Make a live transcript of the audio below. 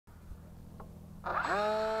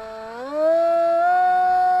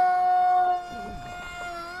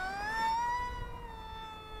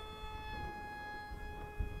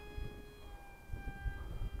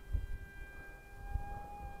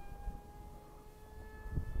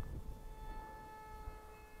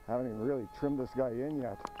Haven't even really trimmed this guy in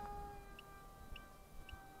yet.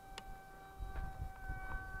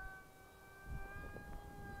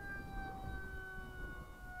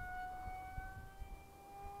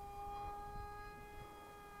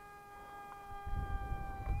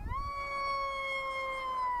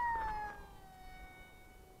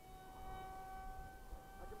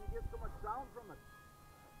 From it.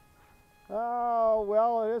 Oh,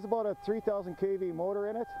 well, it is about a 3,000 kV motor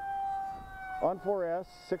in it on 4S,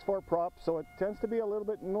 6.4 prop, so it tends to be a little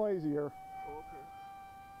bit noisier. Okay.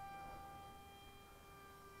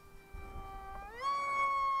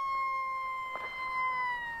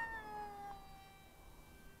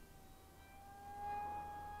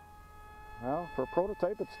 Well, for a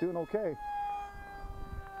prototype, it's doing okay.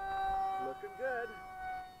 Looking good.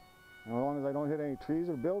 And as long as I don't hit any trees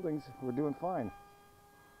or buildings, we're doing fine.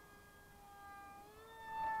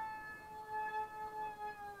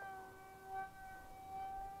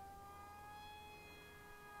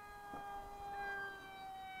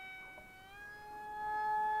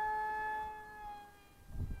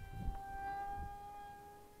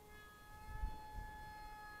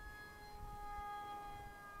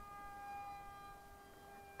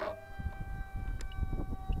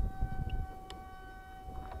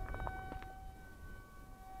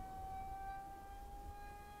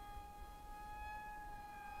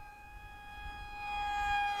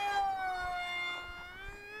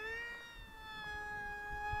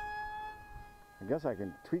 I guess I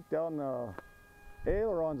can tweak down the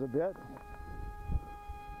ailerons a bit.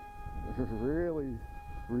 They're really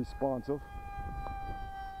responsive.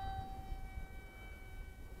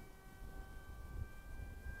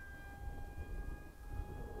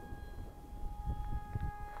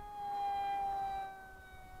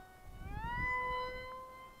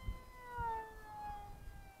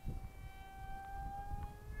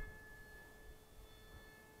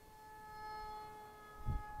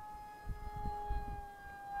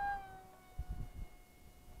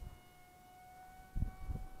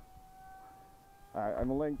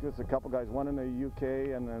 I'm linked with a couple guys, one in the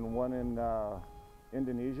UK and then one in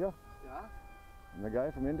Indonesia. Yeah? And the guy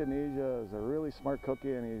from Indonesia is a really smart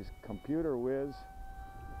cookie and he's computer whiz.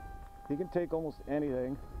 He can take almost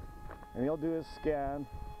anything and he'll do his scan,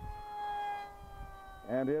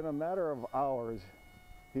 and in a matter of hours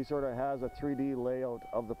he sort of has a 3D layout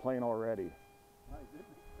of the plane already. My goodness.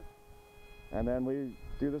 And then we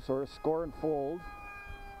do the sort of score and fold,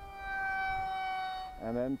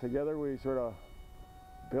 and then together we sort of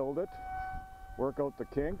build it, work out the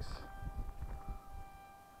kinks,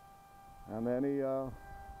 and then he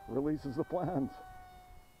releases the plans.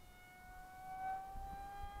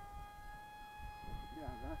 Yeah,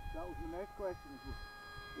 that was the next question.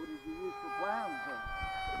 What did you use for plans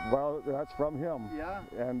then? Well, that's from him. Yeah.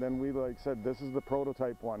 And then we said, this is the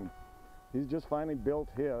prototype one. He's just finally built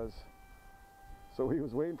his. So he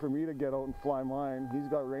was waiting for me to get out and fly mine. He's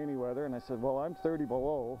got rainy weather, and I said, well, I'm 30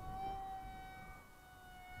 below.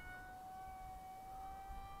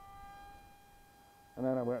 And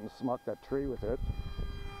then I went and smucked that tree with it.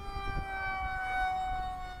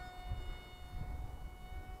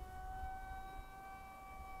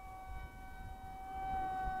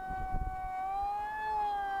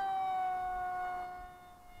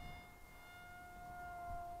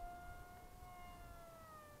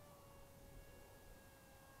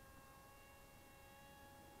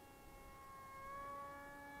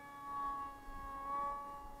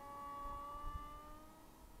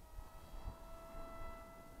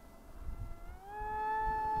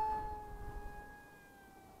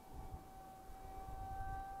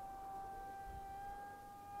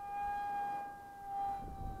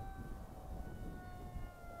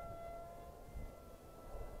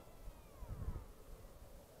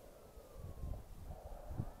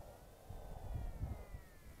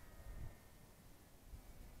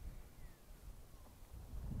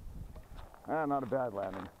 Not a bad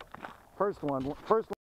landing. First one.